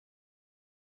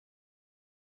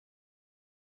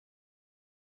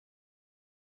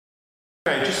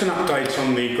Okay, just an update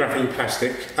on the graphene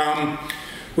plastic.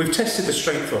 We've tested the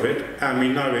strength of it and we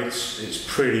know it's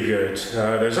pretty good.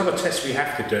 There's other tests we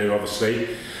have to do, obviously,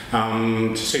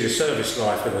 to see the service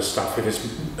life of the stuff.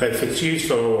 If it's used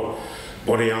for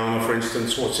body armour, for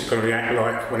instance, what's it going to react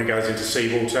like when it goes into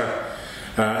seawater,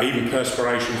 even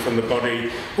perspiration from the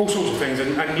body, all sorts of things.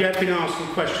 And you have been asking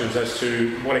questions as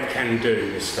to what it can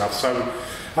do, this stuff. So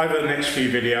over the next few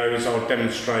videos I'll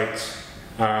demonstrate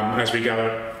as we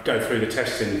go through the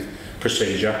testing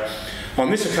procedure.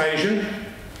 On this occasion,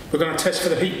 we're going to test for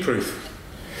the heat proof,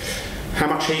 how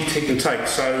much heat it can take.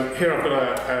 So here I've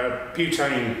got a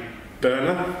butane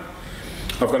burner,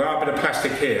 I've got a bit of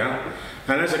plastic here,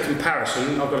 and as a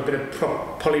comparison I've got a bit of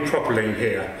polypropylene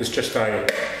here. It's just a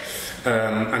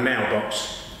nail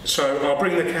box. So I'll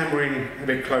bring the camera in a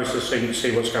bit closer so you can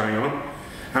see what's going on,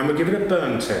 and we'll give it a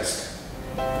burn test.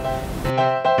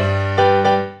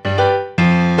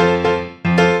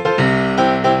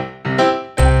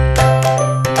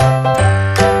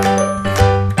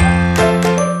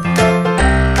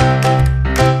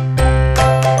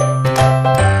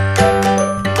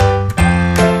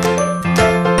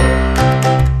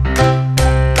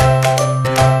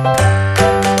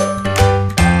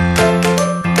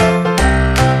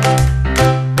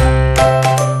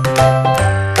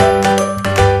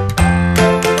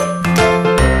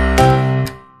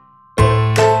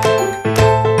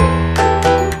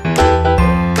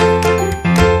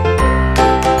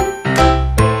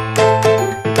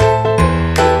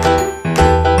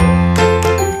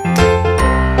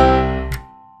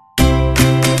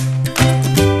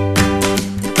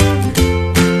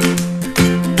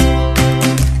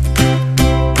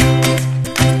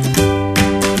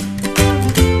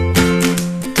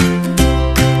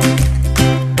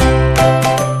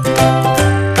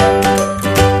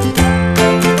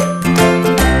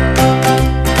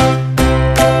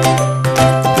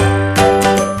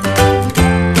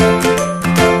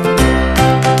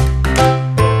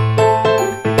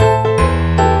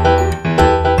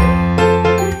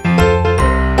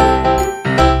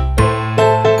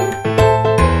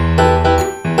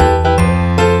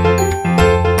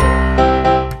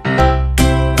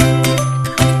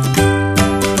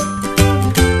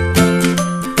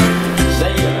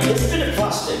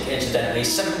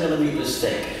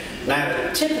 Thick. Now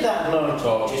the tip of that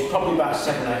blowtorch is probably about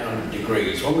 700–800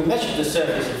 degrees. When we measured the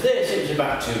surface of this, it was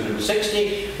about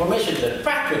 260. When we measured the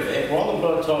back of it, while the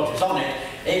blowtorch was on it,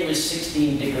 it was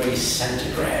 16 degrees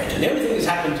centigrade. And the only thing that's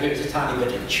happened to it is a tiny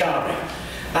bit of charring.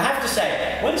 I have to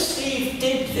say, when Steve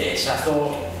did this, I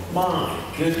thought, my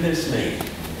goodness me,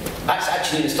 that's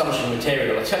actually an astonishing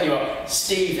material. I'll tell you what,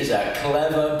 Steve is a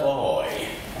clever boy.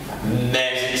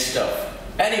 Amazing stuff.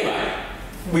 Anyway,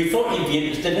 we thought you'd be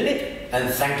interested in it, and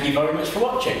thank you very much for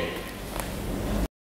watching.